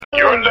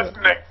You're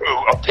listening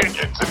to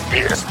Opinions and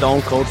Beer.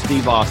 Stone Cold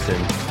Steve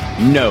Austin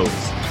knows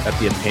that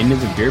the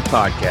Opinions and Beer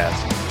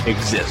podcast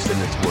exists in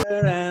this world.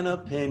 And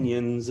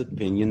opinions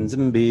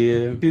and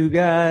beer. Two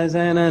guys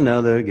and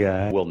another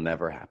guy will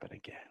never happen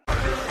again.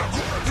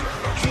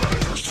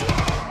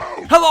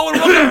 Hello and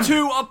welcome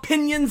to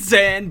Opinions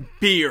and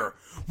Beer.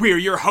 We're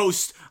your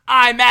hosts.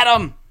 I'm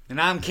Adam.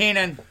 And I'm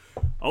Keenan.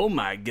 Oh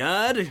my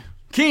God.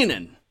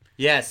 Keenan,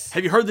 Yes.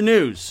 have you heard the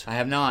news? I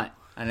have not.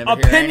 I never hear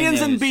any Opinions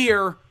and news.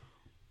 Beer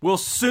will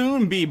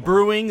soon be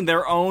brewing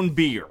their own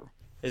beer.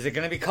 Is it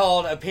going to be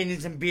called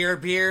Opinions and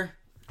Beer?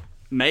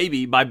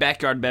 Maybe by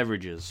Backyard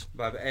Beverages.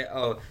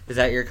 Oh, is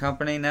that your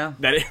company now?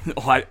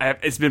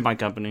 It's been my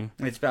company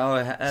It's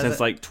since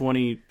like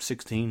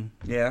 2016.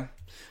 Yeah.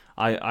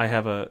 I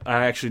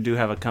actually do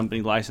have a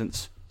company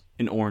license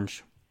in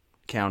Orange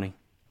County.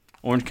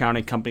 Orange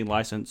County company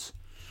license.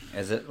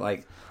 Is it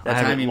like I that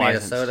have time it you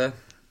licensed. made a soda?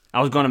 I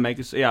was going to make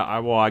it. Yeah,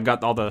 I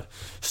got all the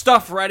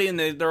stuff ready, and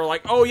they were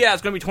like, "Oh yeah,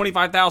 it's going to be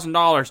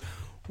 $25,000."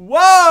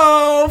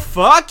 Whoa,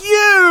 fuck you!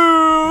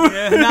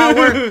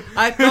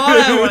 I thought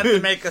I wanted to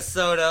make a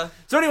soda.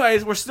 So,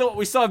 anyways, we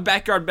still have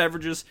Backyard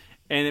Beverages,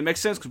 and it makes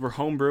sense because we're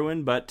home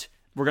brewing, but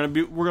we're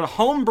gonna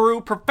home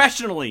brew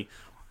professionally,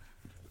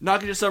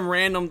 not just some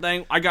random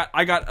thing. I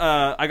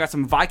got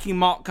some Viking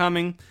malt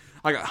coming.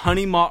 I got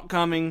honey malt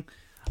coming.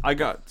 I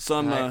got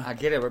some. I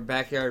get it. We're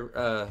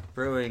backyard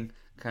brewing,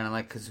 kind of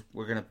like because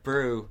we're gonna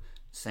brew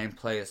same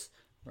place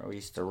where we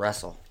used to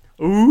wrestle.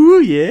 Ooh,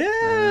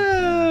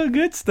 yeah,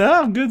 good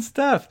stuff.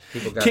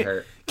 People got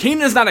hurt.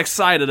 Keenan's not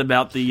excited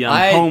about the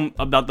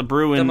about the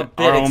brewing I'm a our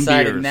bit own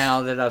excited beers.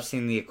 now that I've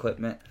seen the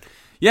equipment.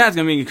 Yeah, it's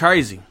gonna be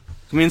crazy.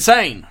 It's gonna be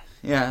insane.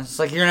 Yeah, it's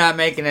like you're not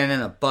making it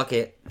in a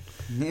bucket,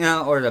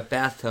 or the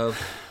bathtub.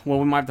 Well,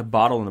 we might have to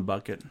bottle in a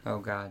bucket, Oh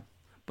God.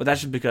 but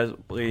that's just because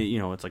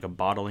it's like a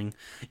bottling.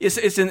 It's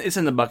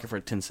in the bucket for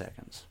 10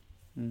 seconds.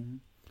 Mm-hmm.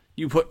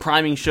 You put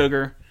priming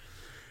sugar.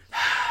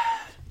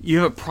 You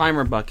have a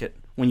primer bucket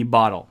when you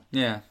bottle.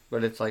 Yeah,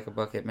 but it's like a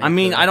bucket. I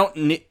mean, I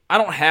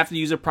don't have to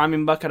use a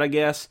priming bucket, I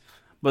guess,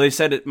 but they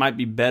said it might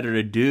be better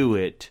to do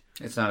it.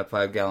 It's not a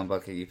 5-gallon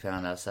bucket you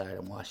found outside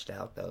and washed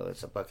out, though.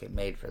 It's a bucket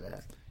made for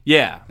that.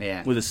 Yeah,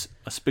 Yeah. with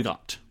a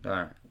spigot. All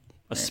right.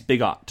 A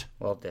spigot.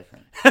 Well,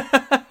 different.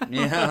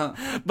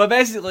 Yeah. But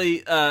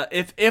basically,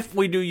 if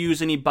we do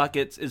use any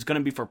buckets, it's going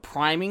to be for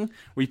priming.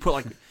 Where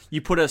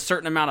you put a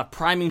certain amount of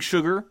priming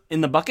sugar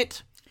in the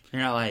bucket.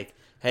 You're not like,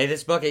 hey,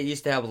 this bucket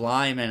used to have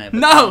lime in it, but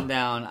No! calm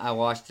down, I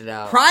washed it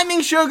out. Priming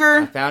I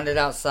suger. found it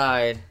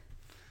outside.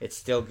 It's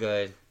still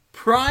good.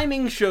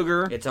 Priming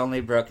sugar, It's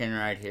only broken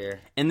right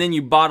here. and then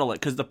you bottle it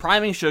because the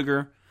priming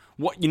sugar.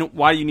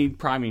 Why do you need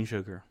priming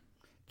sugar?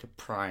 To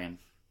prime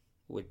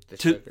with the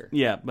To sugar.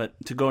 yeah, but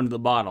to go into the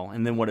bottle,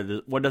 and then what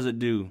does it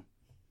do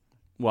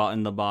while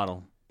in the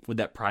bottle with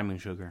that priming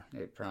sugar?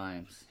 It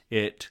primes.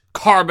 It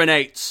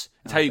carbonates.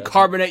 That's how you does it?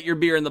 carbonate your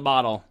beer in the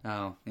bottle.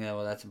 Oh, yeah,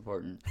 well, that's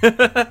important.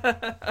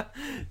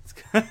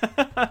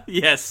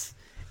 Yes,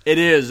 it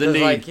is Because,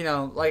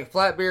 indeed. like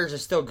flat beers are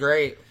still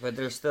great, but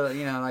they're still,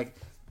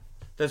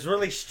 those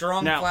really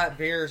strong Now- flat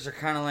beers are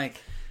kind of like,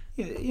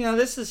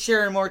 this is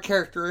sharing more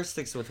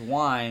characteristics with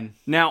wine.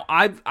 Now,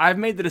 I've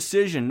made the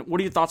decision. What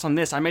are your thoughts on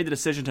this? I made the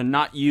decision to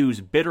not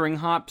use bittering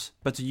hops,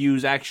 but to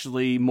use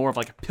actually more of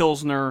like a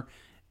Pilsner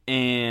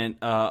and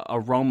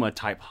aroma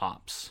type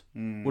hops.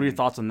 What are your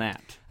thoughts on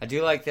that? I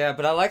do like that,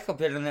 but I like the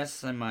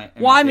bitterness in my.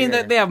 Well, I mean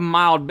that they have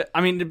mild. I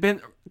mean,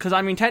 because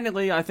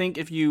technically, I think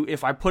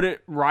if I put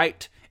it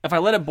right, if I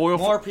let it boil,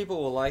 more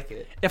people will like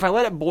it. if I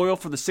let it boil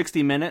for the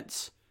 60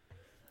 minutes,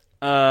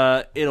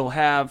 it'll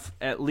have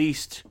at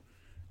least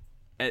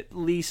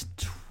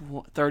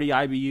 30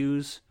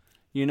 IBUs.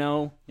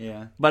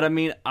 Yeah. But I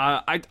mean,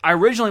 I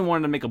originally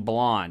wanted to make a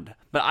blonde,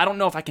 but I don't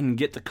know if I can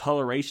get the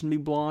coloration to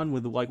be blonde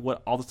with like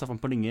what all the stuff I'm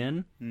putting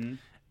in. Mm-hmm.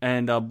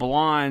 And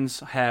blondes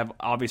have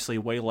obviously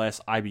way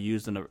less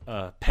IBUs than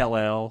a Pale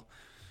Ale,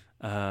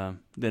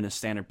 than a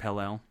standard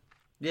Pale Ale.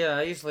 Yeah,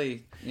 I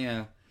usually,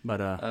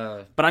 But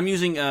I'm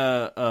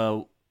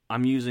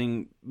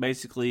using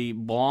basically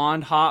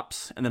blonde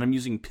hops, and then I'm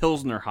using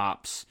Pilsner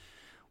hops,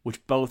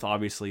 which both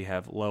obviously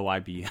have low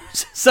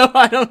IBUs. So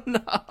I don't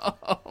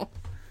know.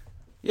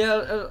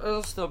 Yeah,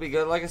 it'll still be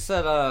good. Like I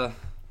said,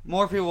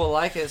 more people will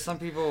like it. Some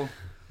people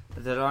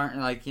that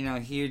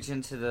aren't huge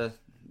into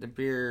the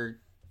beer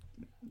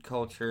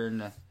culture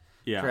and the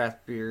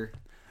craft beer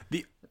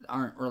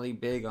aren't really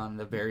big on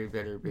the very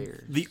bitter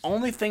beers. The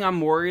only thing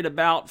I'm worried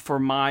about for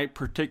my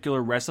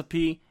particular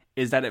recipe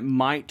is that it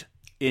might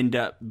end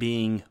up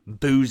being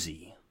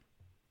boozy.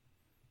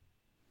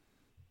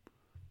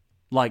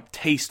 Like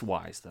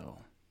taste-wise, though.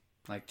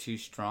 Like too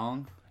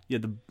strong. Yeah,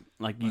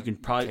 you can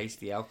probably taste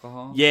the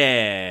alcohol.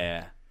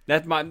 Yeah,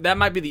 that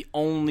might be the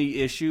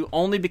only issue.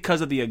 Only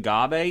because of the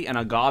agave, and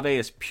agave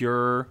is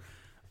pure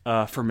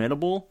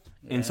fermentable,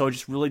 and so it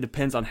just really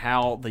depends on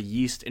how the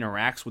yeast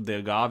interacts with the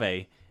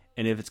agave,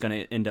 and if it's going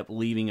to end up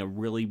leaving a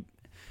really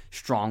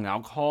strong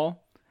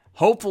alcohol.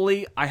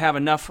 Hopefully, I have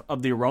enough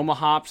of the aroma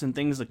hops and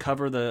things to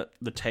cover the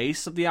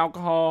taste of the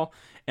alcohol,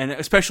 and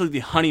especially the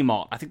honey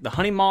malt. I think the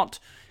honey malt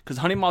because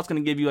honey malt's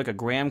going to give you like a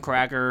graham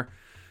cracker,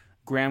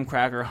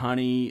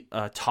 honey,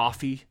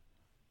 toffee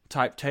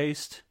type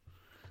taste.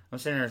 I'm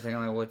sitting there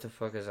thinking, like, what the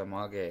fuck is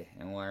amage,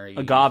 and why are you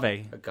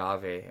agave,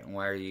 and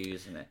why are you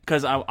using it?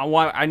 Because I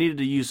wanted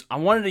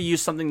to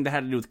use something that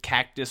had to do with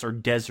cactus or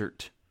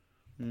desert,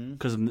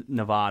 because of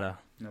Nevada.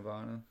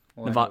 Nevada.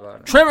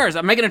 Trimmers.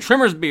 I'm making a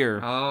Trimmers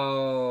beer.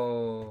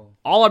 Oh.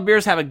 All our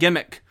beers have a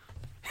gimmick.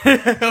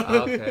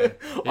 Okay.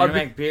 You're gonna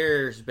make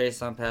beers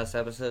based on past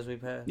episodes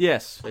we've had?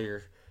 Yes. So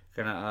you're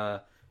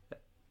gonna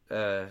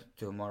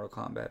do a Mortal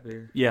Kombat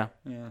beer? Yeah.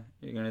 Yeah.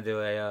 You're gonna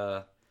do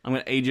a I'm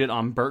gonna age it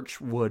on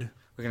birch wood.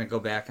 We're gonna go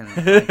back and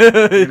we're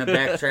gonna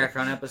backtrack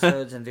on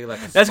episodes and do like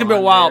a That's gonna be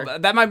a while. beer.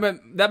 That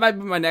might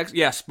be my next.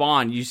 Yeah,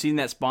 Spawn. You seen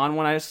that Spawn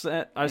one I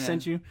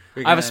sent you?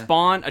 We're I have a gonna-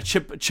 Spawn, a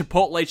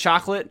Chipotle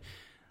chocolate,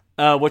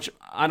 which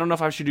I don't know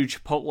if I should do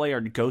Chipotle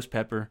or ghost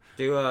pepper.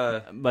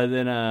 But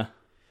then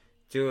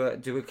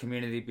do a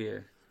community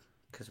beer,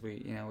 because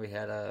we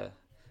had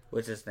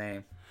what's his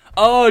name?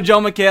 Oh, Joe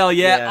McHale,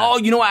 yeah. Yeah. Oh,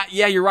 you know what?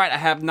 Yeah, you're right. I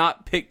have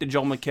not picked the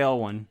Joe McHale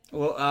one.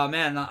 Well,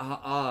 man,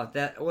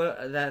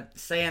 that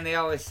saying they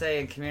always say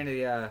in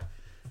community,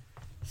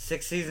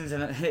 6 seasons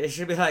in it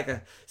should be like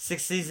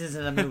 6 seasons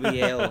in a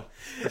movie ale,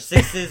 or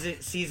 6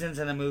 seasons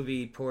in a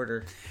movie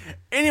porter.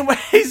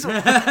 Anyways,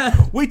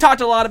 we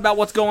talked a lot about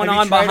what's going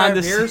on behind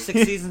the beer, scenes.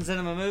 6 seasons in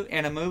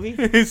a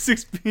movie.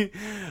 6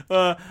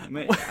 I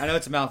know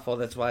it's a mouthful.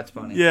 That's why it's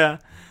funny. Yeah.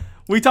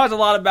 We talked a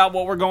lot about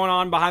what we're going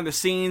on behind the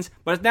scenes,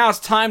 but now it's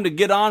time to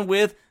get on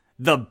with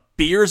the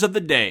beers of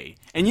the day.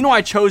 And you know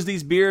I chose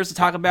these beers to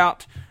talk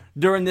about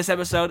during this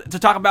episode, to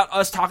talk about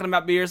us talking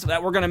about beers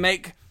that we're going to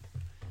make.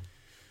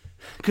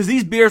 Because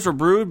these beers were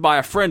brewed by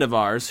a friend of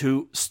ours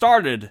who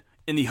started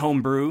in the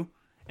home brew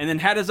and then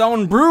had his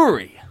own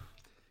brewery.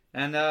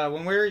 And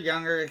when we were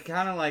younger, it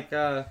kind of like...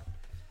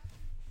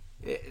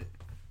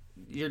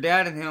 your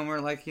dad and him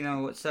were like,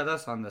 what set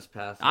us on this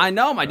path. I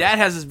know. My dad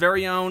has his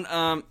very own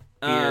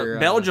beer,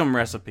 Belgium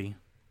recipe.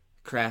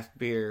 Craft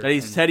beer. That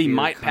he said he beer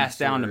might pass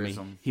down to me.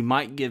 connoisseurism. He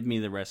might give me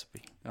the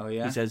recipe. Oh,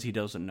 yeah? He says he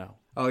doesn't know.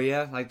 Oh,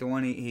 yeah? Like the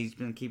one he's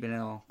been keeping it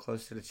all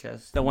close to the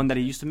chest? The one that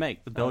he used to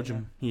make, the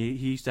Belgium. He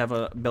used to have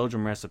a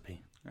Belgium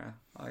recipe. Yeah,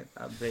 I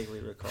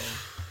vaguely recall.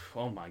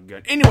 Oh, my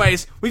goodness.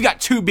 Anyways, we've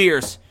got 2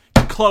 beers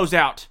to close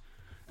out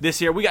this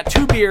year. We got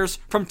 2 beers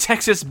from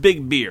Texas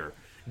Big Beer.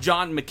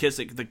 John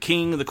McKissick, the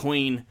king, the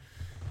queen.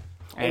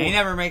 And he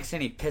never makes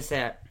any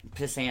pissant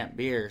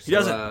beers. He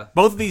doesn't.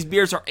 Both of these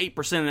beers are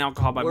 8% in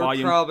alcohol by we're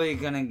volume. probably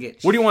going to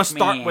get What do you want to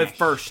start with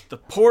first? The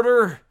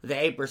porter The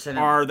 8%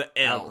 or the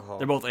L? alcohol.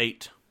 They're both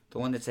 8. The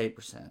one that's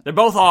 8%. They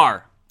both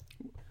are.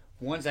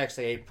 One's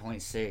actually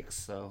 8.6,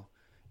 so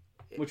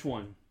Which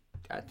one?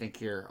 I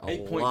think you're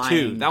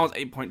 8.2. That one's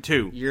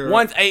 8.2. You're-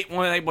 One's 8,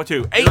 one's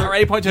 8.2. 8 or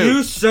 8.2.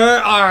 You, sir,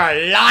 are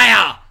a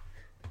liar!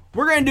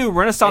 We're going to do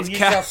Renaissance You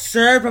shall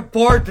serve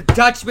aboard the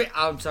Dutch beer.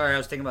 Oh, I'm sorry, I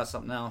was thinking about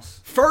something else.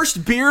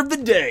 First beer of the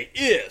day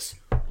is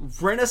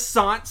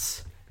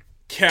Renaissance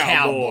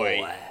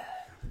Cowboy.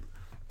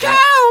 Cowboy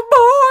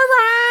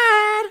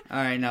Ride. All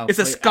right, no. It's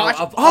a wait, Scotch.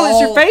 of It's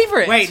your all-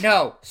 favorite. Wait,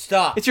 no.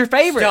 Stop. It's your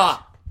favorite.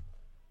 Stop.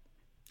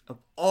 Of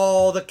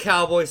all the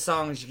cowboy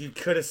songs you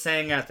could have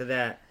sang after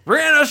that,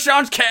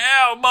 Renaissance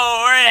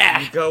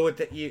Cowboy. you go with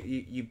it.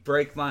 You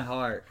break my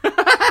heart.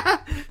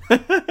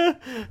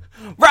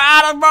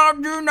 Right above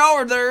you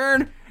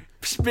northern.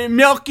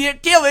 Milk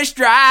it till it's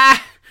dry.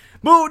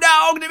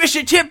 Bulldog the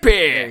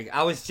Mississippi.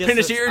 I was just Pin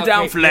his ears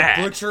down flat.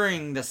 you're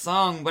butchering the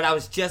song, but I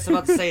was just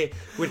about to say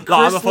with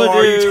Long Chris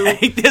before you Ledoux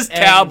take this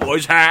and-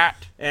 cowboy's hat.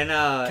 and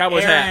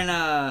Cowboy's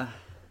Aaron.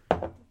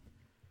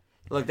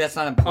 Look, that's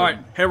not important. All right,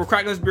 hey, we're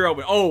cracking this beer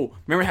open. Oh,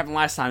 remember what happened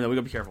last time, though. We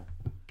gotta be careful.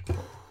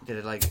 Did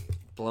it like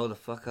blow the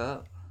fuck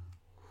up?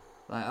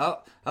 Like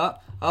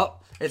oh,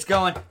 it's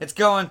going, it's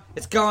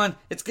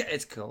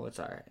cool. It's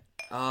all right.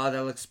 Oh,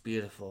 that looks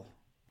beautiful.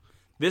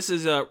 This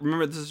is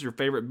remember this is your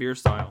favorite beer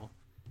style.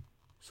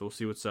 So we'll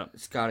see what's up.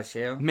 Scottish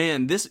ale.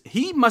 Man,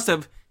 he must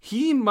have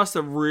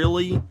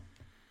really.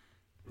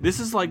 This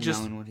is like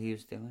just. Knowing what he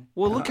was doing.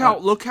 Well,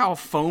 look how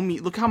foamy.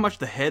 Look how much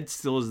the head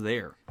still is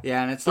there.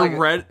 Yeah, and it's The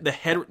like the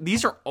head.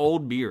 These are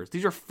old beers.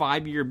 These are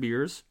 5-year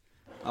beers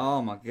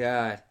oh my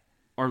god.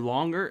 or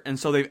longer, and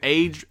so they've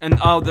aged. And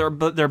they're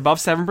above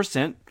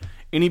 7%.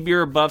 Any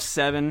beer above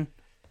 7,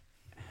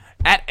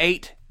 at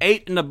 8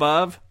 and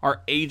above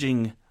are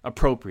aging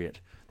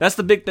appropriate. That's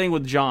the big thing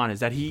with John is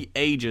that he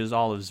ages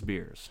all of his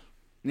beers.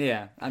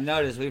 Yeah, I've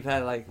noticed we've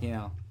had like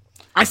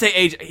I say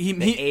age. they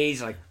He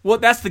age like well,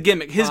 that's the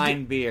gimmick. His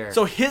fine beer.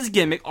 So his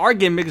gimmick, our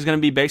gimmick, is going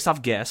to be based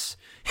off guess.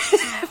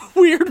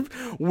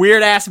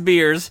 weird ass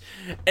beers,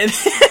 and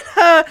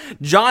then,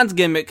 John's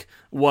gimmick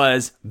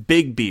was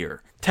big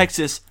beer,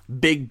 Texas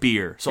big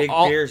beer. So big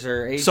all beers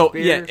are aged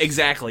beers. yeah,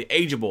 exactly,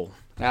 ageable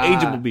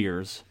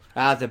beers.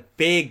 The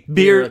big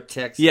beer of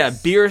Texas. Yeah,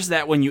 beers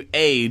that when you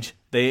age,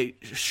 they're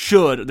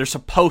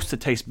supposed to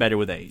taste better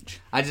with age.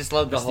 I just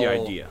love the That's whole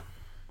the idea.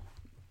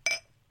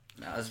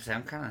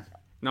 I'm kind of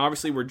Now,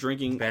 obviously, we're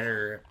drinking.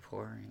 better at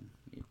pouring.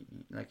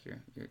 Like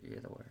you're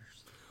the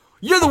worst.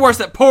 You're the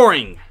worst at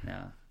pouring.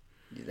 No.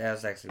 That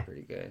was actually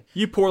pretty good.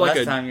 You pour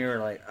Last time you were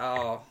like,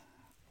 oh,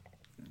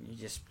 you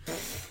just.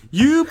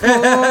 You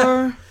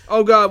pour.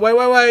 Oh God!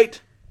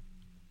 Wait!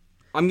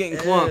 I'm getting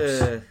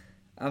clumps.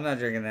 I'm not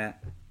drinking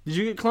that. Did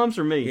you get clumps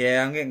or me?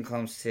 Yeah, I'm getting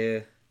clumps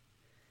too.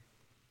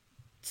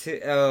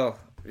 Oh.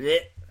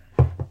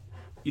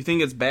 You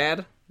think it's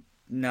bad?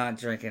 Not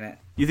drinking it.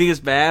 You think it's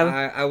bad?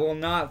 I will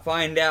not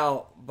find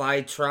out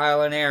by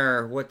trial and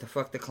error what the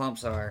fuck the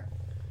clumps are.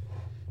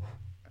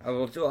 I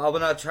will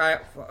not try.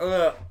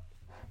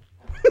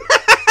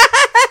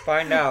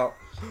 Find out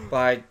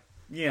by,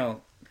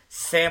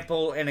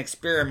 sample and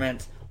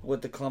experiment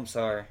what the clumps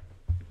are.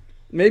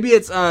 Maybe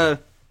it's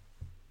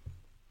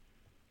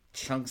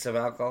chunks of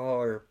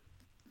alcohol or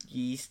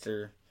yeast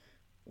or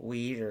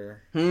wheat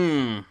or.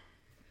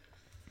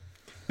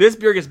 This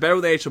beer gets better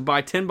with age, so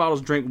buy 10 bottles,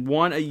 drink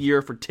 1 a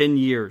year for 10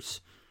 years.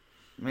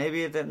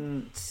 Maybe it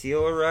didn't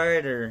seal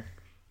right, or...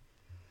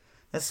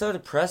 That's so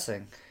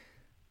depressing.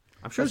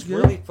 I'm sure it's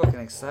really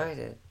fucking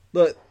excited.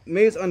 Look,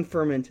 maybe it's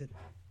unfermented.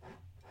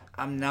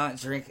 I'm not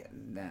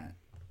drinking that.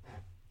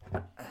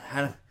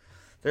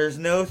 There's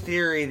no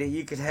theory that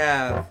you could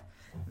have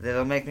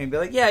that'll make me be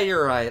like, yeah,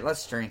 you're right,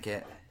 let's drink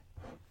it.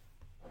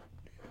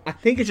 I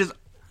think it's just...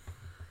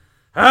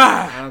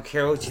 I don't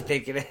care what you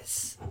think it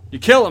is.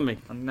 You're killing me.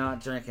 I'm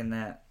not drinking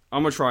that.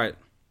 I'm gonna try it.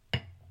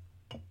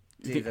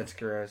 Dude, that's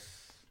gross.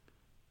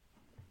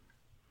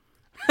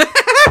 You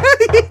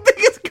think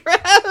it's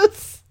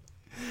gross?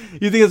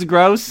 You think it's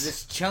gross?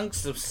 Just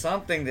chunks of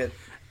something that...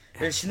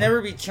 There should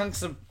never be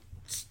chunks of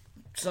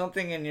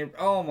something in your...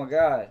 Oh my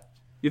god.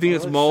 You think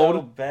it's mold?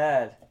 So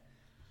bad.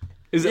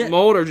 Is it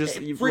mold or just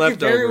leftovers?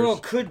 Very well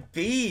could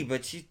be,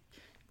 but you...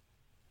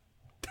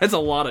 That's a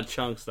lot of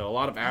chunks, though. A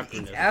lot of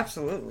afternoon.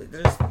 Absolutely.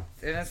 And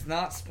it's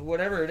not...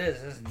 Whatever it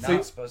is, it's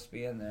not supposed to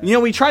be in there.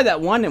 We tried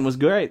that one and it was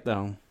great,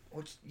 though.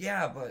 But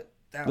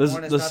that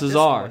one is not Cesar. this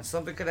one.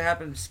 Something could have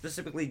happened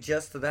specifically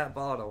just to that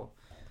bottle.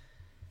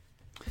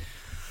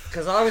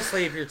 Because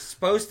obviously, if you're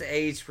supposed to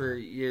age for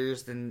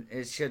years, then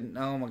it shouldn't...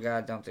 Oh my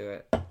god, don't do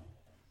it. I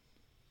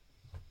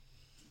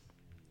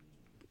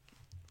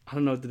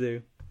don't know what to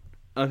do.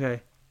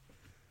 Okay.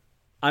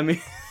 I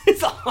mean,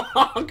 it's all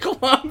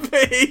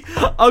clumpy.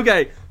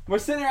 Okay, we're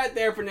sitting right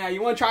there for now.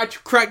 You want to try to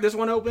crack this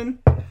one open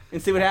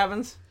and see what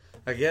happens?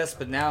 I guess,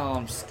 but now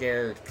I'm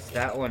scared because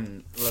that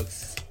one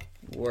looks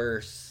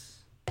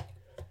worse.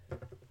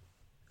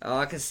 Oh,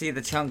 I can see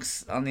the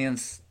chunks on the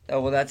inside.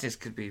 Oh, well, that just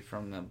could be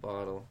from the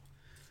bottle.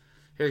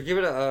 Here, give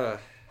it a...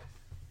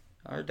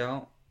 or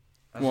don't.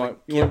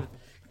 What?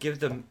 Give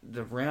the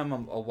rim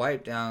a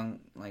wipe down.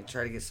 Like,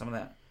 try to get some of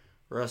that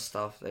rust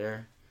off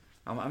there.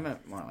 I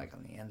meant more like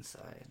on the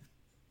inside.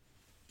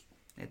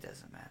 It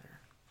doesn't matter.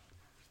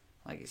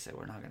 Like you said,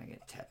 we're not going to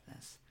get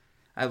tetanus.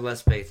 I have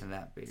less faith in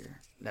that beer.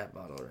 That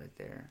bottle right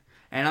there.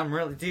 And I'm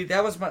really... Dude,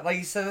 that was my... Like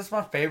you said, that's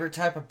my favorite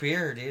type of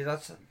beer, dude.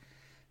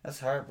 That's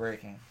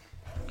heartbreaking.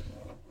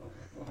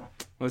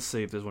 Let's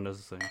see if this one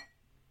does the same.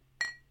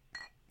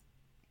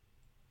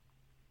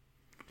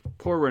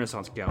 Poor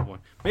Renaissance Cowboy.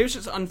 Maybe it's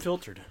just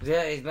unfiltered.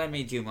 Yeah, let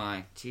me do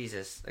mine.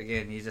 Jesus.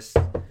 Again, you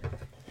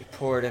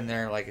pour it in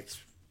there like it's...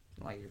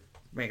 Like you're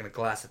making a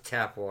glass of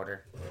tap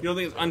water. You don't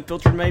think it's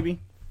unfiltered, maybe?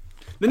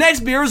 The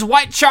next beer is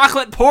White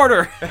Chocolate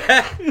Porter.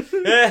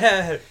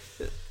 I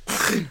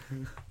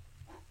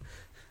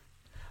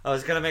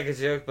was going to make a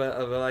joke,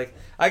 but like,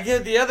 I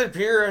give the other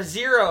beer a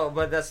 0,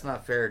 but that's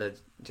not fair to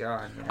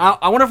John. You know?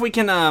 I wonder if we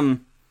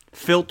can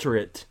filter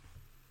it.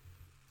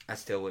 I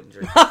still wouldn't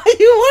drink it.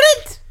 You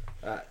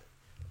wouldn't?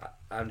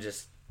 I'm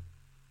just...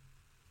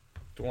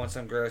 Once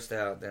I'm grossed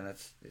out, then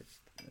it's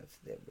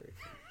dead break.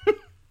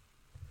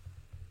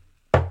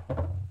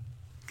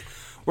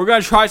 We're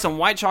going to try some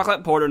White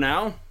Chocolate Porter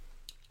now.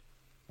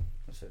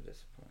 I'm so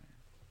disappointed.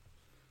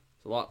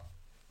 It's a lot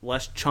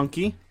less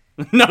chunky.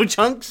 No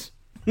chunks?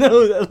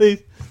 No, at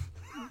least.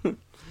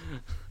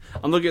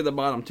 I'm looking at the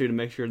bottom, too, to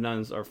make sure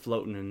none are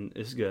floating, and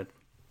it's good.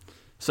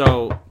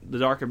 So, the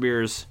darker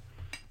beer is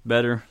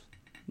better.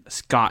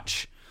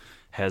 Scotch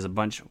has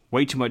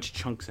way too much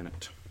chunks in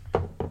it.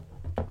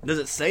 Does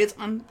it say it's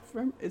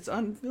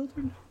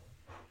unfiltered?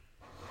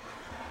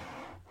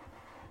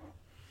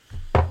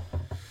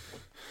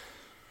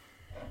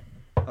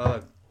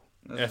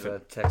 This is a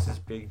Texas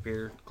Big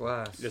Beer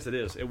glass. Yes, it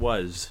is. It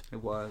was.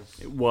 It was.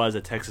 It was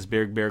a Texas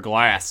Big Beer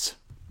glass.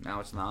 Now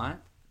it's not?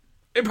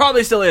 It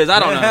probably still is. I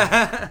don't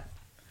know.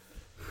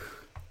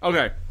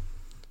 Okay.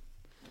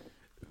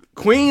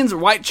 Queen's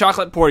White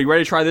Chocolate Porter. You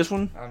ready to try this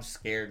one? I'm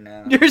scared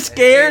now. You're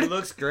scared? It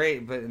looks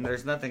great, but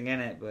there's nothing in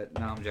it. But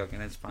no, I'm joking.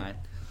 It's fine.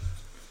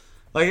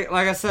 Like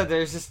I said,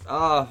 there's just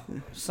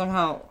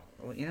somehow.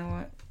 You know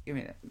what? Give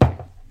me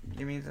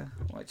the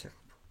white chocolate.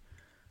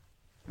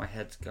 My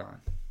head's gone.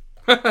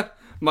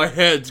 My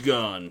head's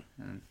gone.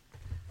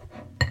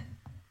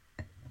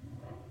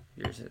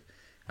 Here's it.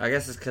 I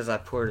guess it's because I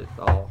poured it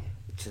all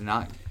to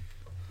not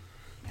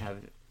have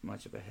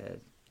much of a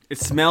head. It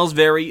smells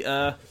very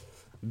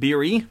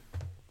beery.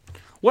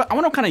 I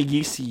wonder what kind of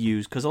yeast he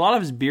used, because a lot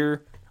of his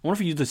beer. I wonder if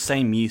he used the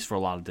same yeast for a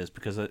lot of this,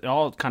 because it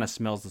all kind of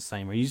smells the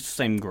same. Or he used the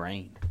same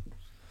grain.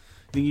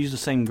 Think you use the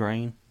same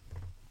grain?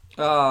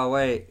 Oh,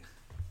 wait.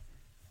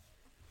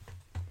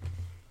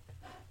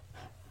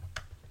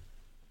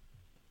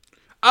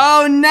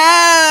 Oh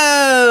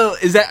no!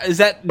 Is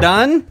that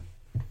done?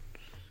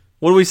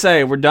 What do we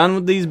say? We're done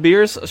with these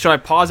beers? Should I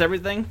pause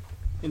everything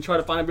and try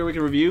to find a beer we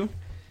can review?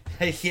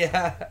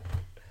 Yeah.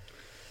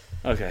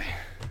 Okay.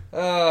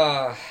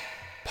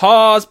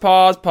 Pause.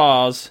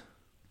 Pause.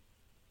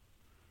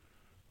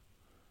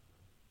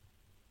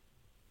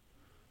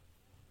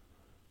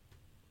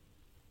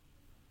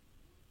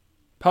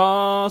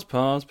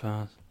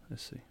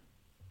 Let's see.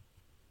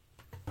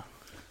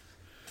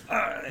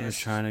 I'm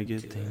trying to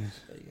get things.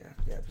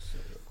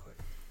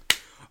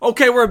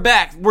 Okay, we're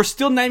back. We're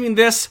still naming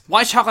this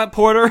White Chocolate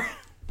Porter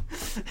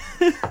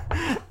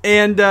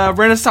and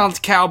Renaissance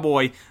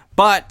Cowboy,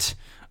 but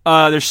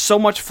there's so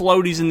much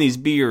floaties in these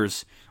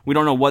beers. We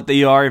don't know what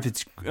they are. If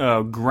it's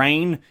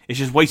grain, it's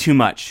just way too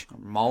much.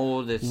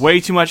 Mold. Way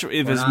too much.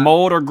 If it's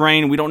mold or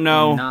grain, we don't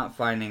know. We're not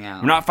finding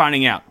out. We're not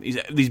finding out.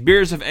 These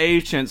beers have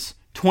aged since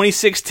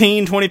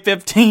 2016,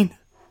 2015.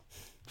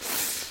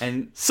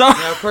 And so,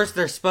 of course,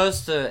 they're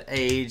supposed to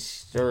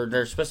age, or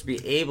they're supposed to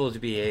be able to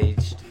be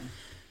aged.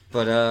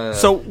 But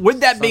so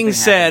with that being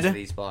said,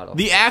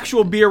 the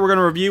actual beer we're going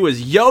to review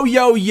is Yo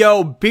Yo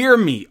Yo Beer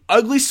Me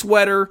Ugly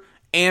Sweater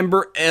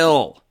Amber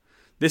Ale.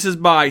 This is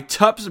by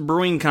Tups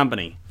Brewing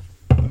Company.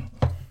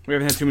 We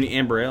haven't had too many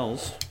Amber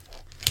Ales.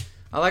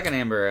 I like an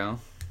Amber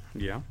Ale.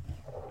 Yeah.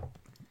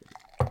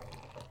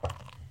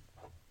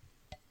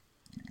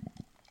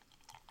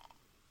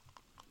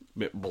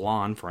 Bit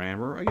blonde for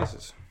amber, I guess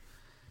it's.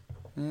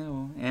 Yeah,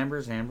 well,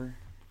 amber's amber.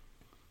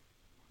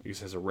 I guess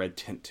it has a red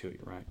tint to it,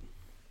 right?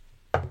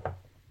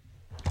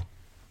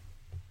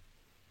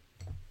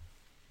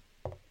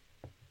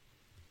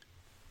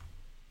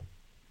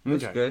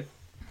 Looks good.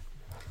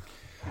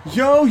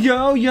 Yo,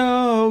 yo,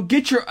 yo!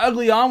 Get your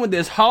ugly on with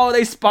this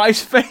holiday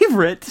spice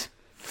favorite.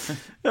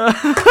 In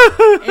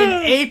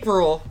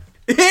April.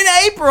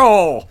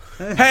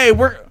 Hey,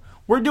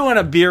 we're doing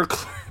a beer.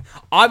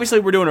 Obviously,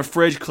 we're doing a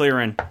fridge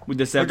clearing with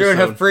this episode. We're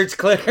doing a fridge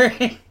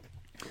clearing.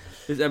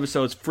 This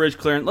episode's fridge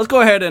clearing. Let's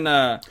go ahead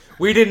and.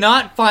 We did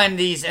not find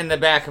these in the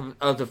back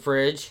of the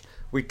fridge.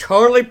 We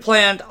totally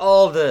planned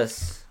all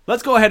this.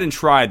 Let's go ahead and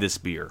try this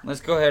beer.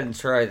 Let's go ahead and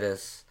try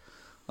this.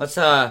 Let's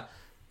go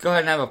ahead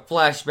and have a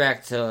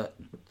flashback to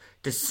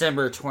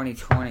December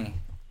 2020.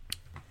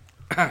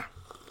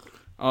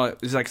 Oh,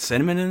 is like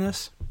cinnamon in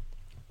this?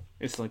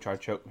 Instantly try to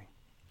choke me.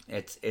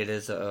 It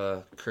is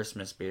a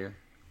Christmas beer.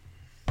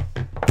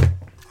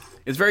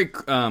 It's very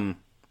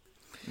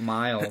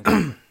mild.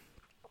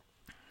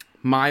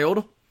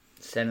 Mild.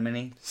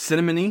 Cinnamony.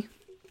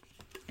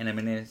 And I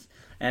mean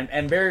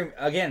and very,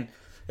 again,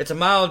 it's a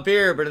mild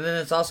beer, but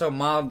then it's also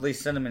mildly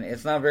cinnamon.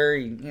 It's not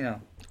very,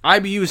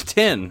 IBU is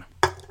 10.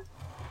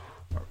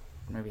 Or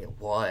maybe it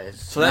was.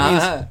 So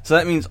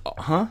that means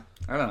huh?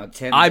 I don't know,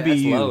 10. IBU.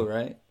 That's low,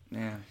 right?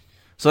 Yeah.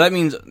 So that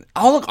means,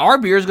 oh look, our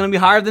beer is going to be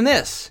higher than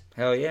this.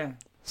 Hell yeah.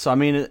 So I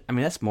mean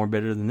that's more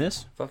bitter than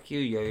this. Fuck you,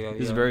 yo.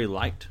 This is very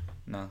light.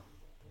 No.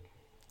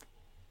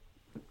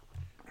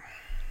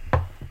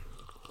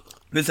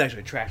 This is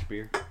actually a trash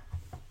beer.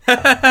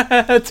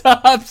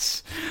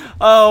 Tups.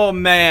 Oh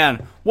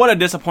man, what a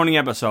disappointing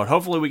episode.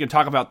 Hopefully we can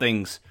talk about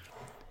things.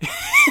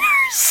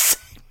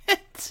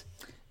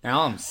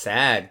 Now I'm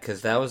sad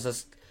because that was a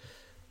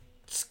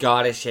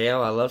Scottish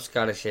ale. I love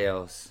Scottish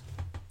ales.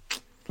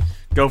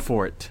 Go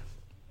for it.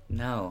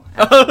 No.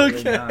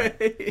 Okay. Not.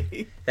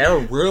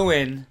 That'll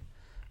ruin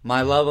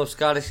my love of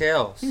Scottish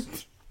ales.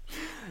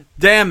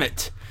 Damn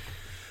it.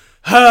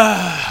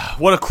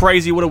 What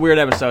a weird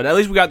episode. At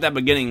least we got that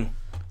beginning.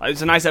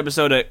 It's a nice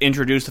episode to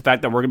introduce the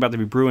fact that we're about to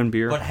be brewing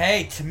beer. But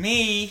hey, to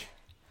me,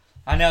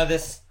 I know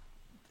this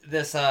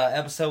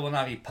episode will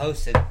not be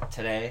posted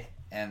today,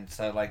 and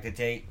so like the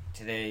date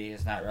today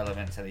is not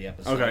relevant to the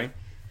episode. Okay.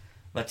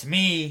 But to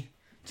me,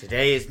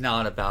 today is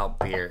not about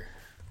beer.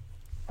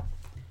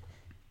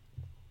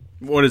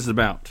 What is it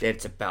about?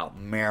 It's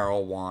about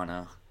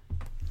marijuana.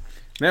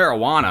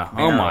 Marijuana.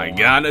 Oh my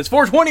god. It's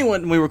 4:20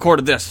 when we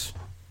recorded this.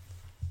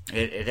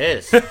 It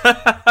is.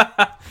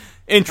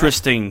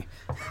 Interesting.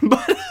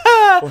 But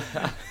what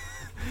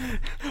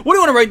do you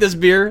want to rate this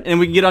beer? And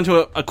we can get onto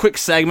a quick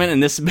segment,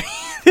 and this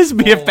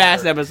be a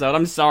fast episode.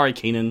 I'm sorry,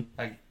 Keenan.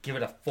 I give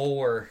it a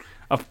 4.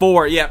 A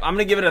 4, yeah. I'm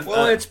gonna give it a.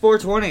 Well, it's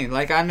 4:20.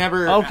 Like I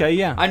never. Okay,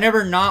 yeah. I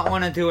never not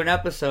want to do an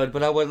episode,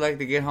 but I would like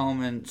to get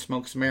home and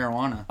smoke some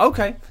marijuana.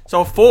 Okay,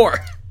 so 4.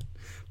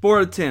 4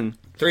 out of 10.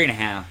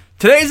 3.5.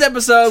 Today's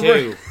episode,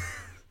 2.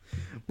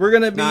 we're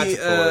gonna be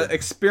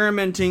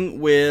experimenting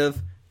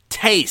with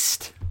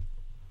taste.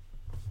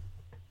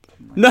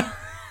 No,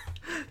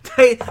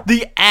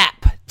 the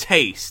app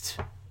Taste.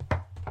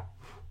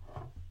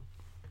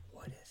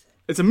 What is it?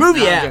 It's a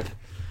movie app.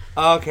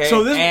 Okay.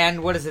 So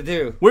and what does it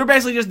do? We're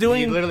basically just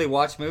doing. Do you literally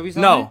watch movies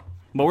on No, it?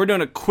 but we're doing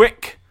a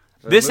quick.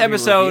 This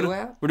episode,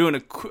 we're doing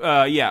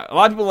a yeah. A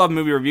lot of people love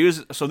movie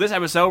reviews, so this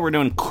episode we're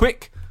doing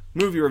quick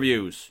movie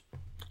reviews.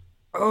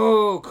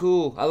 Oh,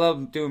 cool! I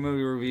love doing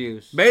movie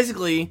reviews.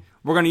 Basically,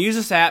 we're going to use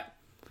this app.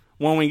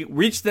 When we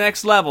reach the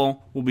next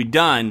level, we'll be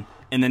done.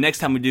 And the next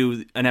time we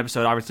do an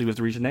episode, obviously we have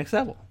to reach the next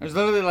level. There's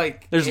literally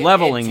like... There's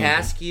leveling. It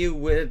task you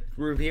with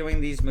reviewing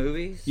these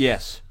movies?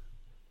 Yes.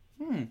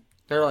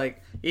 They're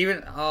like,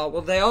 even... well,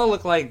 they all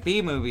look like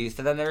B movies.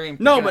 So then they're even...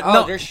 No, but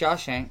no. There's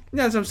Shawshank.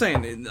 Yeah, that's what I'm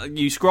saying.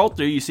 You scroll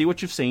through, you see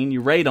what you've seen, you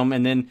rate them,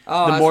 and then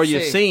the more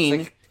you've seen,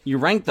 like, you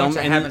rank them,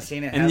 and haven't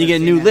seen it, and you get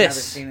a new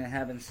list.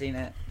 Haven't seen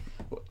it.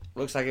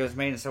 Looks like it was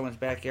made in someone's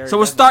backyard. So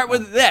we'll start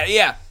with that,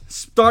 yeah.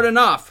 Starting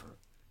off,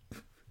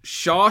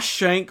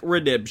 Shawshank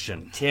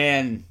Redemption.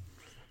 10.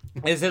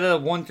 Is it a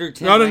 1 through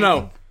 10?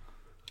 No.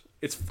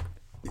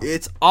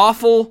 It's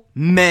awful,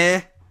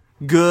 meh,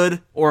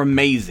 good, or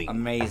amazing.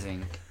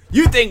 Amazing.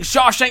 You think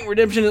Shawshank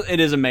Redemption?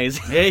 It is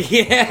amazing.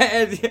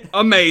 Yeah.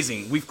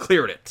 Amazing. We've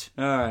cleared it.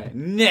 All right.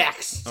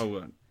 Next.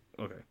 Oh,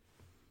 okay.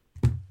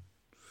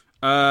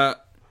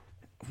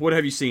 What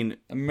have you seen?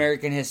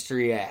 American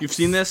History X. You've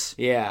seen this?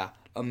 Yeah.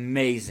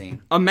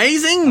 Amazing.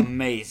 Amazing?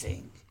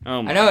 Amazing.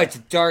 Oh my. I know it's a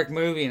dark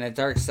movie and a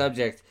dark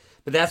subject,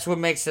 but that's what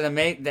makes it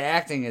amazing. The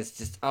acting is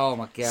just, oh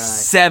my god.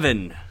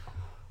 7.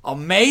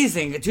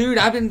 Amazing. Dude,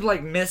 I've been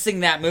like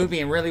missing that movie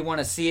and really want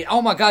to see it.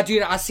 Oh my god,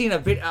 dude, I seen a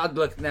video.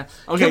 Look now.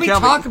 Okay, can we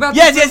talk about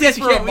yes, this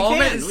we for can, a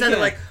moment instead of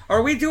like,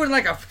 are we doing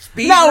like a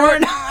speed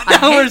run?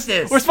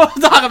 We're supposed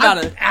to talk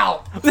about it.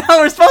 Out. No,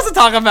 we're supposed to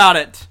talk about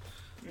it.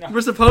 No.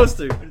 We're supposed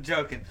to. I'm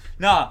joking.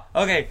 No,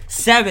 okay,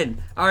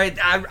 7. All right,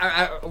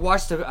 I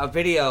watched a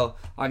video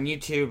on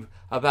YouTube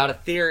about a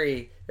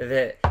theory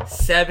that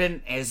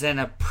 7 is in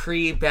a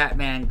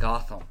pre-Batman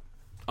Gotham.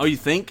 Oh, you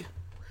think?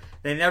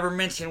 They never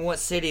mention what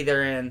city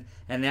they're in,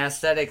 and the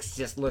aesthetics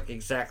just look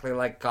exactly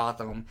like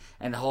Gotham,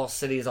 and the whole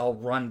city is all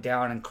run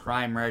down and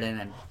crime-ridden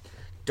and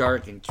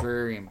dark and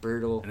dreary and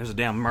brutal. And there's a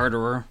damn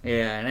murderer.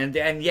 Yeah,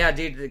 and yeah,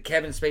 dude,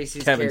 Kevin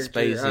Spacey's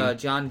character,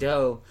 John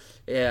Doe,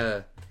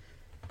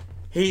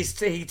 he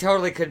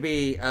totally could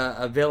be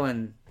a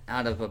villain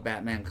out of a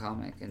Batman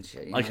comic and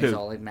shit. You know, who? He's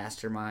all like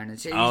mastermind and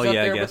shit. He's up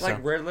there I guess with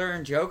like Riddler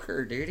and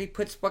Joker, dude. He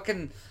puts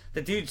fucking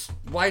the dude's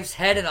wife's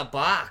head in a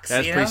box.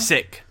 That's pretty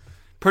sick.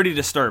 Pretty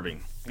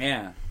disturbing.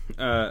 Yeah.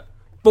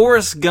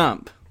 Forrest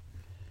Gump.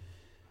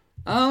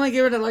 I only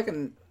give it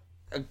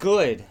a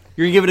good.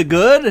 You're gonna give it a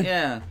good?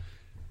 Yeah.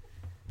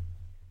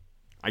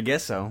 I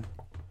guess so.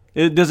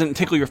 It doesn't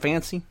tickle your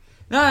fancy?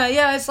 No,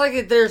 yeah, it's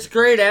like there's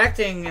great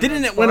acting. And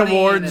didn't it win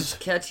awards? It's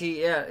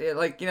catchy, yeah.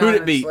 Like, you know, who'd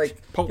it beat? Like,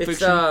 Pulp it's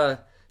Fiction?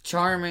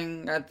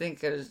 Charming, I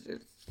think is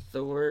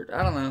the word.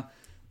 I don't know.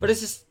 But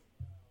it's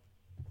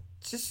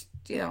just,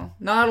 you know,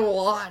 not a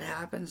lot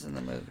happens in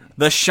the movie.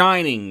 The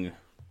Shining.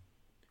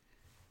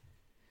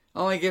 I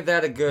only give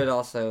that a good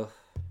also.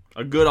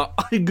 A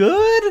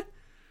good?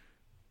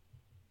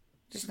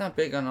 Just not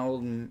big on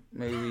old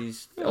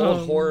movies.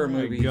 Old horror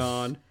movies. Oh my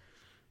god.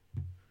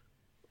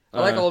 I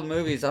like old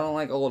movies. I don't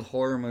like old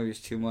horror movies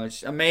too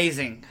much.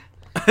 Amazing.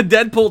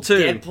 Deadpool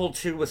 2. Deadpool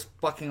 2 was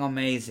fucking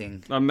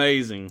amazing.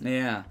 Amazing.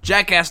 Yeah.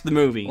 Jackass the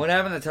movie. What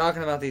happened to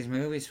talking about these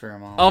movies for a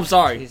moment? Oh, I'm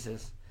sorry.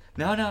 Jesus.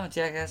 No,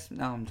 Jackass.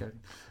 No, I'm joking.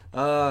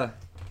 Yeah,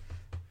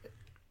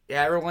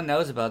 everyone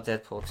knows about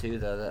Deadpool 2,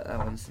 though. That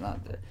one's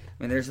not there.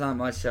 I mean, there's not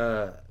much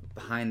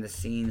behind the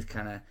scenes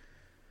kind of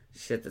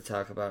shit to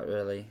talk about,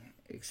 really.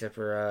 Except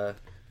for,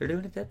 they're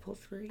doing a Deadpool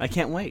 3. I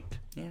can't wait.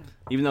 Yeah.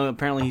 Even though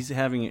apparently he's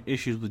having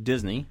issues with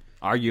Disney.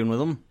 Arguing with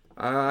them.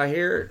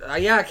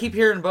 I keep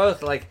hearing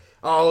both. Like,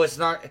 oh, it's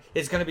going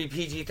to be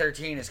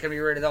PG-13. It's going to be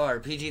rated R.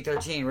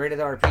 PG-13. Rated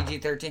R.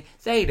 PG-13.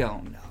 They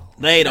don't know.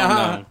 They don't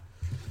know.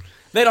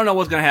 They don't know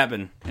what's going to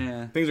happen.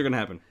 Yeah. Things are going to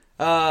happen.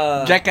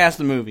 Jackass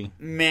the movie.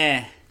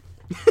 Meh.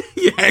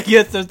 Yeah, I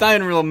guess it's not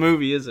even a real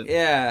movie, is it?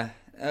 Yeah.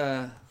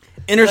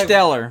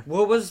 Interstellar. Like,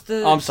 what was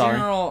the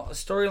general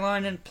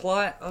storyline and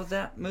plot of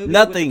that movie?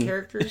 Nothing. With the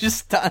characters? It's just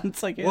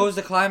stunts. Like, what was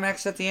the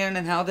climax at the end,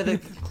 and how did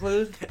it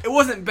conclude? It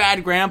wasn't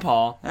Bad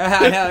Grandpa.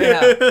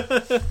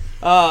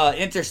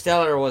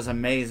 Interstellar was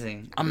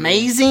amazing.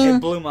 Amazing?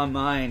 It blew my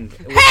mind.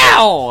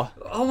 How?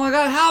 Oh my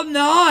god, how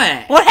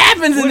not? What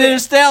happens in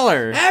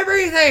Interstellar?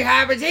 Everything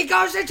happens. He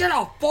goes into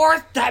the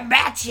fourth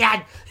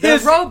dimension.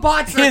 The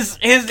robots are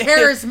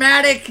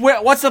charismatic.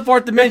 What's the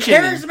fourth dimension?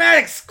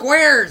 Charismatic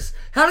squares.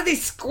 How do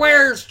these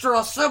squares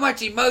draw so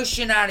much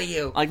emotion out of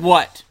you? Like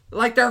what?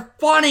 Like they're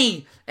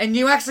funny, and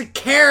you actually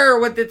care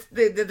with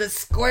the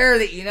square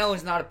that you know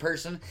is not a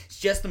person. It's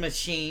just a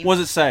machine. What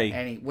does it say?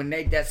 And when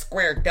that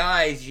square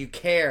dies, you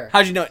care.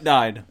 How'd you know it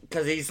died?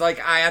 Because he's like,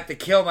 I have to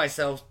kill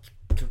myself,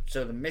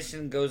 so the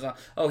mission goes on.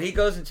 Oh, he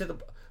goes into the...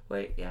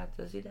 Wait, yeah,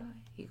 does he die?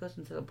 He goes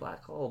into the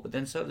black hole, but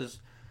then so does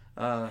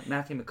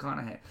Matthew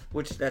McConaughey,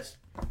 which that's...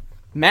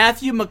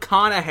 Matthew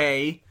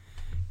McConaughey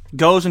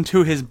goes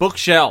into his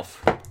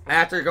bookshelf.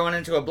 After going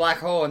into a black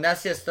hole, and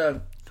that's just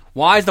the...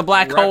 Why is the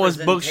black hole his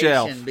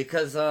bookshelf?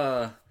 Because,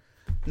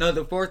 no,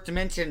 the fourth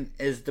dimension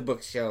is the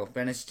bookshelf,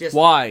 and it's just...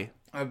 Why?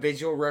 A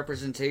visual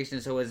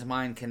representation so his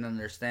mind can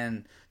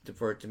understand the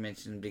fourth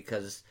dimension,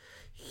 because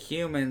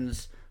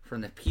humans from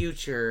the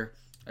future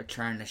are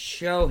trying to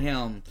show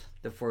him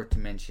the fourth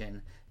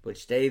dimension,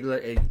 which they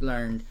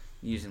learned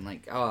using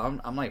like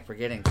I'm like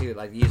forgetting too,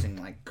 like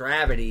using like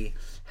gravity,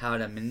 how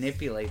to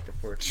manipulate the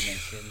fourth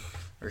dimension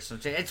or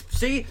something.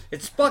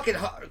 It's fucking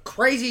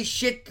crazy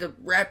shit to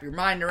wrap your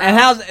mind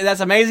around. And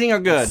that's amazing or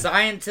good?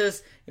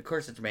 Scientists, of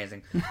course, it's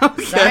amazing.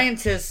 Okay.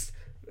 Scientists,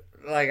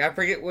 like I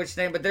forget which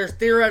name, but there's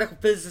theoretical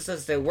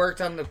physicists that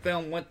worked on the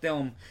film with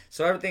them,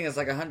 so everything is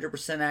like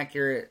 100%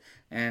 accurate.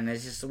 And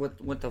it's just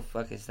what the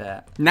fuck is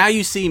that? Now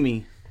You See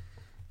Me.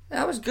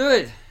 That was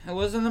good. It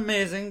wasn't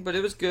amazing, but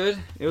it was good.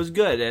 It was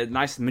good.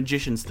 Nice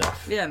magician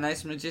stuff. Yeah,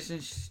 nice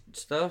magician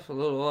stuff. A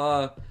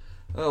little,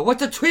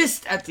 what's a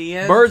twist at the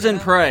end? Birds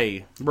and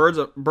Prey. Birds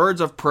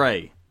of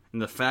Prey.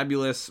 And the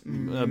fabulous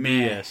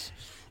BS.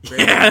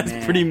 Yeah,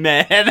 it's pretty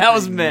meh. That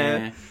was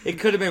meh. It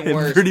could have been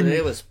worse, but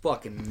it was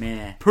fucking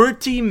meh.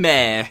 Pretty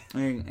meh. I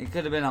mean, it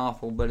could have been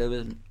awful, but it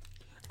was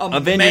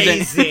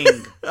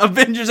amazing.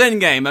 Avengers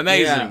Endgame.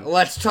 Amazing. Yeah,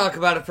 let's talk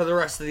about it for the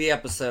rest of the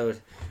episode.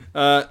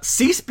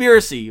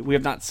 Seaspiracy. We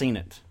have not seen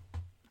it.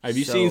 Have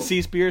you seen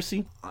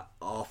Seaspiracy?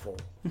 Awful.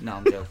 No,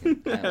 I'm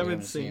joking. I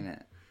haven't seen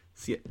it.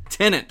 See it.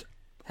 Tenet.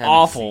 Haven't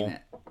Awful. Seen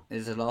it.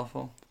 Is it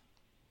awful?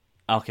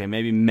 Okay,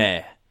 maybe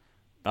meh.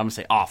 I'm gonna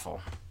say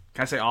awful.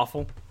 Can I say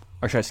awful?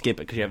 Or should I skip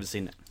it because you haven't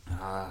seen it?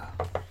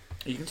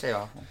 You can say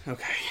awful.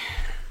 Okay.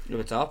 If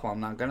it's awful, I'm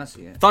not gonna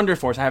see it. Thunder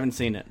Force. I haven't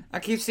seen it. I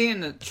keep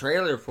seeing the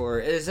trailer for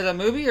it. Is it a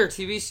movie or a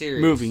TV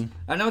series? Movie.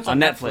 I know it's on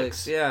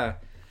Netflix. Yeah.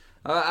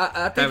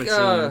 I think. Haven't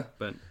seen it,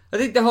 but I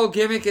think the whole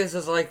gimmick is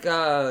like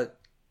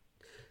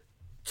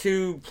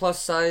 2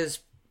 plus-size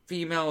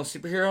female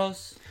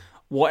superheroes.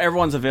 Well,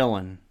 everyone's a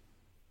villain.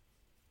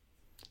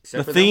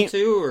 Except for them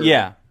two? Or?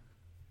 Yeah.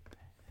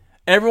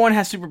 Everyone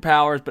has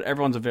superpowers, but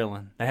everyone's a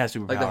villain that has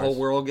superpowers. Like the whole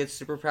world gets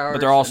superpowers,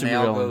 but they're all and they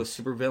all go supervillains.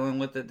 super villain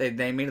with it.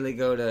 They immediately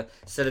go to,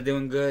 instead of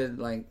doing good,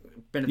 like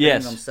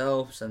benefiting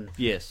themselves, and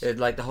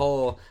like the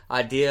whole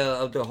idea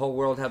of the whole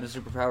world having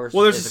superpowers.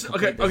 Well, is a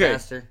complete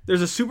disaster.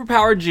 There's a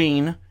superpower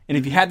gene, and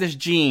if you have this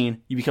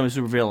gene, you become a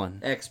supervillain.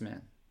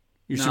 X-Men.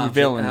 You're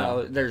supervillain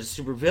though. There's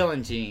a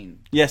supervillain gene.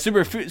 Yeah,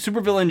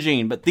 supervillain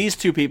gene. But these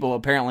two people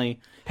apparently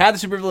have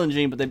the supervillain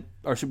gene, but they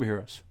are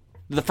superheroes.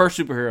 They're the first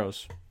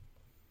superheroes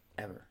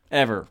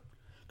ever.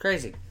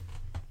 Crazy.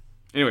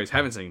 Anyways,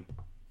 haven't seen.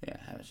 Yeah,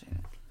 haven't seen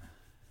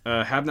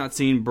it. Have not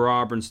seen Bra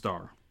Auburn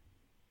Star.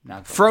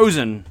 Not good.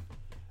 Frozen.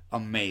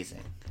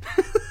 Amazing.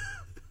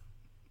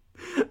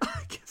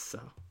 I guess so.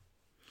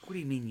 What do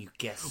you mean you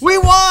guess? We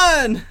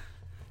won.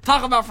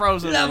 Talk about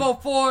Frozen. Level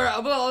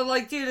 4. Well,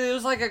 like, dude, it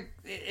was like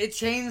it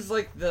changed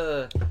like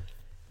the.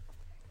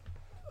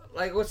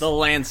 Like what's the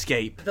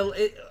landscape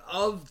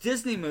of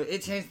Disney movie?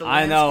 It changed the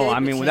I landscape. know. I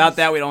mean, without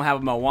that, we don't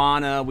have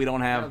Moana. We don't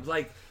have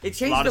like it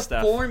changed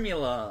the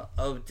formula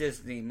of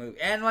Disney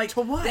movie and like to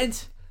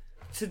what?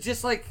 To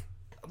just like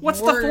what's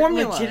the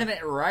formula?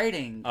 Legitimate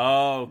writing.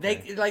 Oh,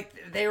 okay.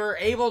 They were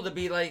able to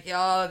be like,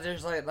 oh,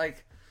 there's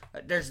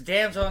there's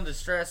damsel in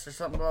distress or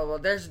something. Blah blah.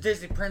 There's a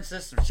Disney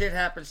princess. Some shit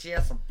happens. She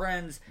has some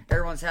friends.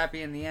 Everyone's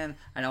happy in the end.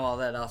 I know all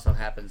that also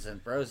happens in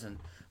Frozen,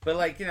 but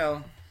like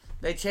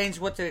they changed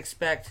what to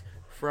expect.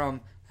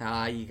 From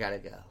you gotta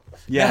go.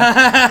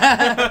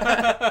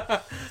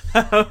 Yeah.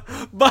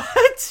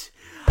 But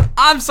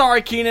I'm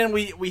sorry, Keenan.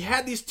 We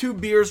had these 2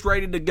 beers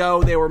ready to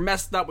go. They were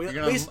messed up. You're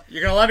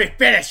gonna let me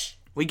finish.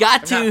 We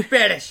got to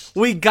finish.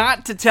 We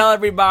got to tell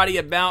everybody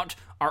about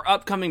our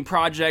upcoming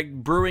project,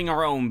 brewing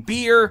our own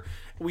beer.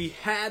 We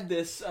had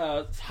this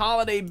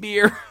holiday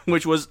beer,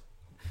 which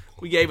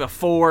we gave a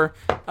 4.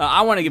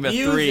 I want to give it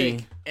a 3.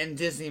 Music in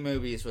Disney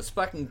movies was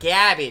fucking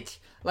garbage.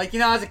 Like,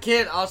 as a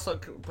kid, also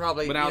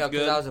probably,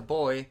 because I was a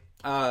boy,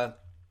 I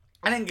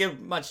didn't give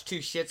much 2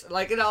 shits.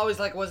 Like, it always,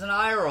 was an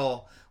eye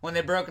roll when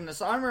they broke into...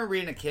 So I remember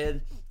being a kid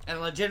and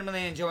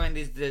legitimately enjoying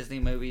these Disney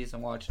movies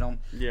and watching them.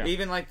 Yeah.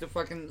 Even,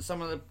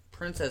 some of the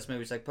princess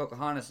movies, like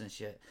Pocahontas and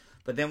shit.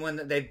 But then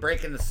when they'd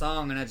break into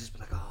song, and I'd just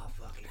be like, oh,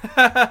 fuck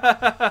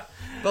it.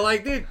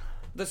 But, dude,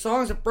 the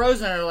songs of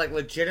Frozen are,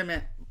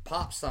 legitimate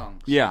pop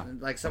songs. Yeah.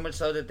 So much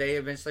so that they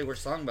eventually were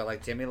sung by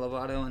Demi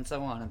Lovato and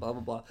so on and blah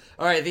blah blah.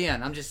 All right, the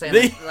end. I'm just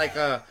saying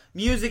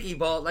music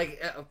evolved.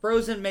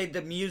 Frozen made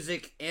the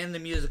music and the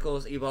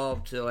musicals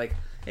evolve to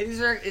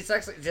it's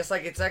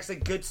actually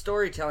good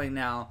storytelling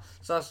now.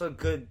 It's also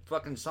good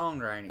fucking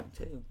songwriting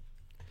too.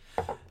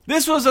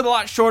 This was a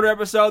lot shorter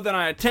episode than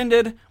I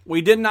intended.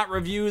 We did not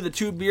review the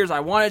 2 beers I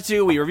wanted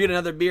to. We reviewed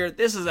another beer.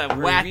 This is a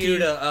wacky...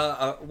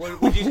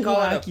 what would you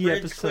call it? A fridge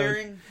episode.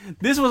 Clearing?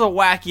 This was a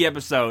wacky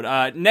episode.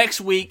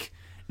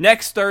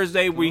 Next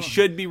Thursday, we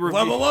should be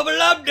reviewing...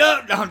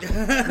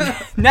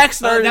 Next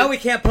Thursday... now we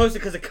can't post it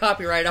because of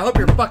copyright. I hope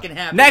you're fucking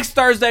happy. Next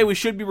Thursday, we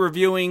should be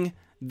reviewing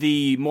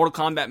the Mortal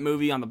Kombat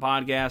movie on the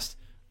podcast.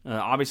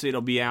 Obviously,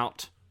 it'll be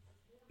out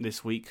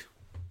this week.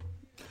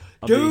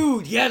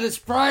 Dude, yeah, this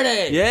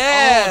Friday.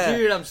 Yeah. Oh,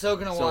 dude, I'm so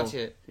gonna watch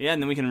it. Yeah,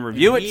 and then we can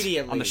review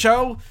it on the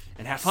show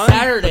and have fun.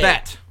 Saturday. With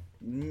that.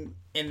 In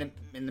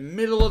the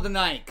middle of the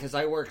night, because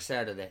I work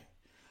Saturday.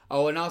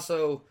 Oh, and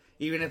also,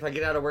 even if I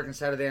get out of work on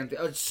Saturday,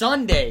 it's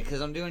Sunday,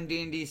 because I'm doing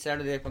D&D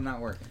Saturday if I'm not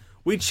working.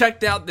 We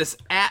checked out this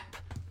app.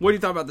 What do you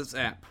thought about this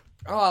app?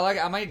 Oh, I like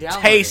it. I might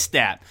download Taste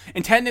that.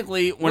 And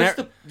technically,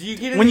 do you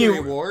get any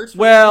rewards?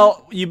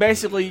 Well, you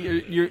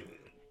basically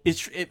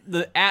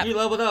the app. You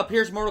leveled up.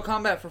 Here's Mortal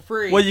Kombat for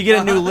free. Well, you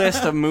get a new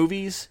list of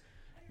movies,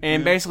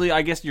 and basically,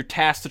 I guess you're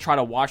tasked to try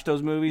to watch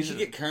those movies. You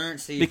get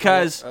currency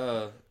because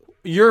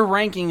your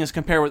ranking is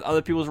compared with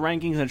other people's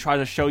rankings, and it tries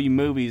to show you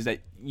movies that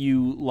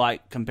you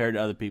like compared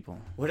to other people.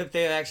 What if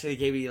they actually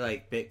gave you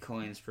like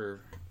bitcoins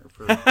for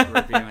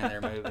reviewing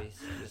their movies?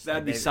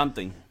 That'd be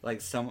something.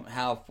 Like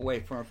somehow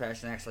way more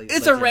fashion actually.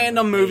 It's a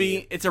random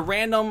movie. It's a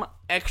random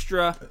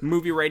extra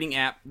movie rating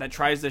app that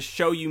tries to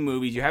show you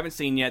movies you haven't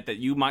seen yet that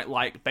you might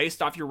like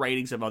based off your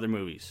ratings of other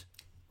movies.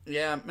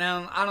 Yeah,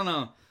 man. I don't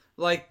know.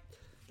 Like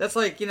that's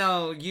like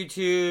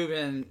YouTube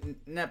and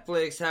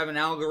Netflix having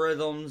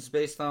algorithms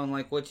based on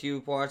like what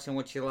you watch and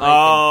what you like.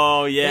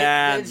 Oh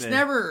yeah, it's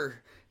never.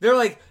 They're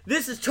like,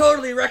 this is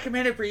totally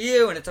recommended for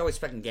you, and it's always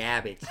fucking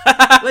garbage.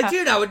 Like,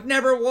 dude, I would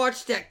never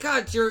watch that.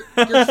 God, you're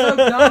so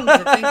dumb to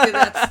think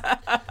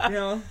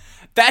that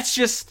that's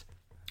just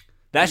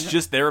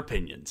their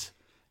opinions,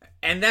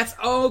 and that's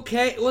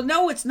okay. Well,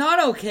 no, it's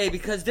not okay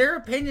because their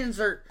opinions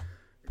are.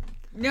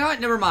 No,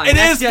 never mind.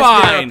 That's just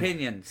fine. Their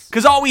opinions,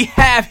 because all we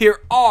have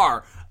here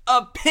are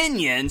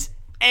opinions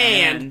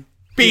and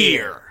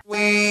beer.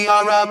 We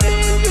are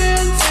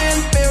opinions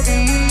and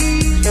beer.